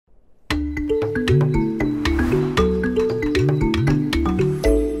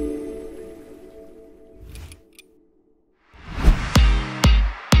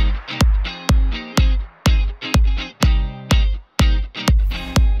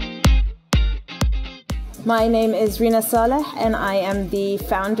My name is Rina Saleh and I am the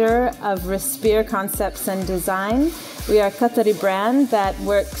founder of RSPR Concepts and Design. We are a Qatari brand that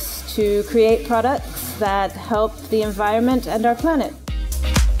works to create products that help the environment and our planet.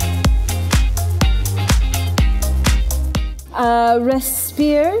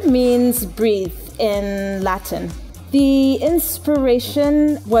 RSPR means breathe in Latin. The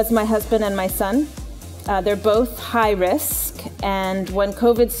inspiration was my husband and my son. They're both high risk, and when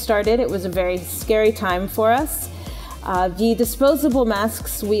COVID started, it was a very scary time for us. The disposable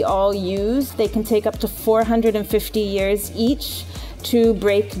masks we all use, they can take up to 450 years each to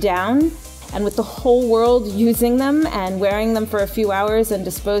break down. And with the whole world using them and wearing them for a few hours and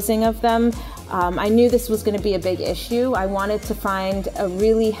disposing of them, I knew this was going to be a big issue. I wanted to find a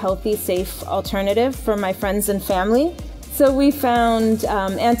really healthy, safe alternative for my friends and family. So we found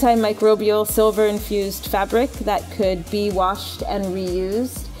antimicrobial silver-infused fabric that could be washed and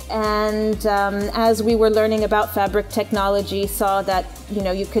reused. And as we were learning about fabric technology, saw that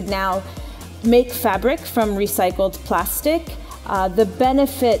you could now make fabric from recycled plastic. The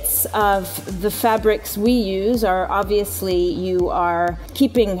benefits of the fabrics we use are obviously you are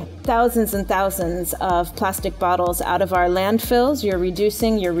keeping thousands and thousands of plastic bottles out of our landfills. You're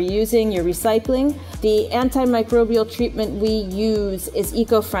reducing, you're reusing, you're recycling. The antimicrobial treatment we use is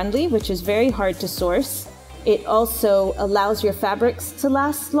eco-friendly, which is very hard to source. It also allows your fabrics to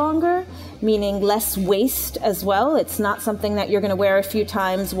last longer, meaning less waste as well. It's not something that you're going to wear a few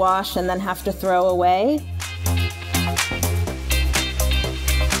times, wash, and then have to throw away.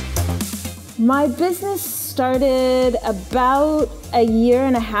 My business started about a year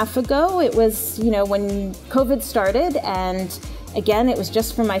and a half ago. It was, when COVID started, and again, it was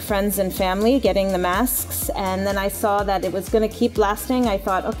just for my friends and family getting the masks. And then I saw that it was going to keep lasting. I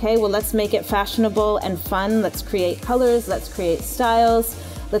thought, okay, well, let's make it fashionable and fun. Let's create colors, let's create styles,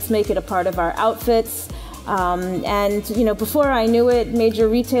 let's make it a part of our outfits. Before I knew it, major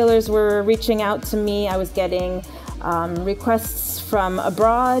retailers were reaching out to me. I was getting requests from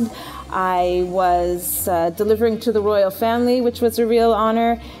abroad. I was delivering to the royal family, which was a real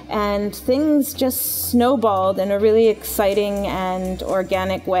honor, and things just snowballed in a really exciting and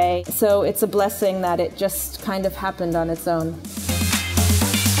organic way. So it's a blessing that it just kind of happened on its own.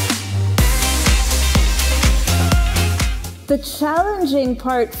 The challenging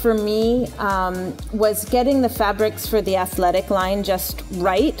part for me was getting the fabrics for the athletic line just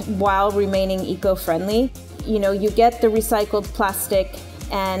right while remaining eco-friendly. You get the recycled plastic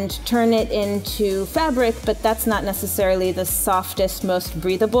and turn it into fabric, but that's not necessarily the softest, most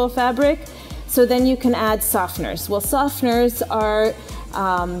breathable fabric. So then you can add softeners. Well, softeners are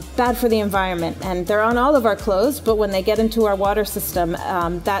bad for the environment, and they're on all of our clothes, but when they get into our water system,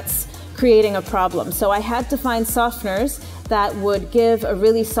 that's creating a problem. So I had to find softeners that would give a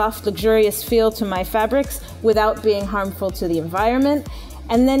really soft, luxurious feel to my fabrics without being harmful to the environment.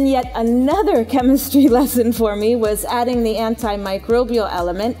 And then yet another chemistry lesson for me was adding the antimicrobial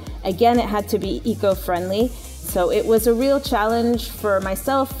element. Again, it had to be eco-friendly. So it was a real challenge for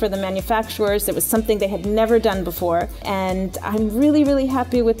myself, for the manufacturers. It was something they had never done before. And I'm really, really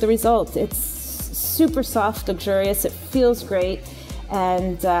happy with the result. It's super soft, luxurious, it feels great.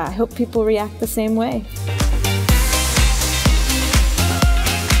 And I hope people react the same way.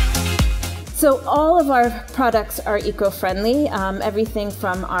 So all of our products are eco-friendly, everything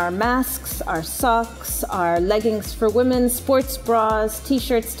from our masks, our socks, our leggings for women, sports bras,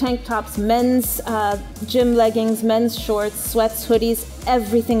 t-shirts, tank tops, men's gym leggings, men's shorts, sweats, hoodies,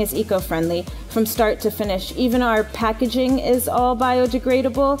 everything is eco-friendly from start to finish. Even our packaging is all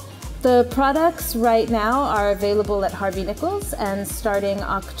biodegradable. The products right now are available at Harvey Nichols, and starting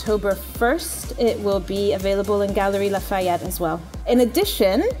October 1st, it will be available in Gallery Lafayette as well. In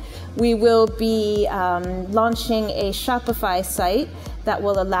addition, we will be launching a Shopify site that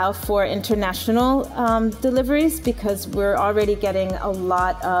will allow for international deliveries, because we're already getting a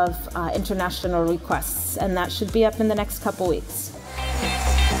lot of international requests, and that should be up in the next couple weeks.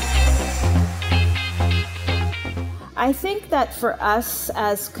 I think that for us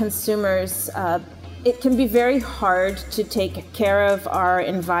as consumers, it can be very hard to take care of our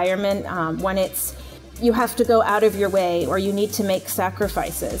environment when you have to go out of your way or you need to make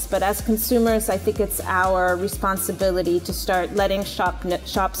sacrifices. But as consumers, I think it's our responsibility to start letting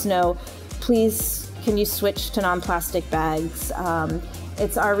shops know, please, can you switch to non-plastic bags?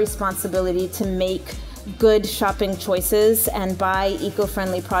 It's our responsibility to make good shopping choices and buy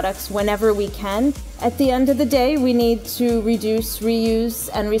eco-friendly products whenever we can. At the end of the day, we need to reduce, reuse,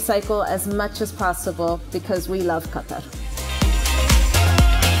 and recycle as much as possible because we love Qatar.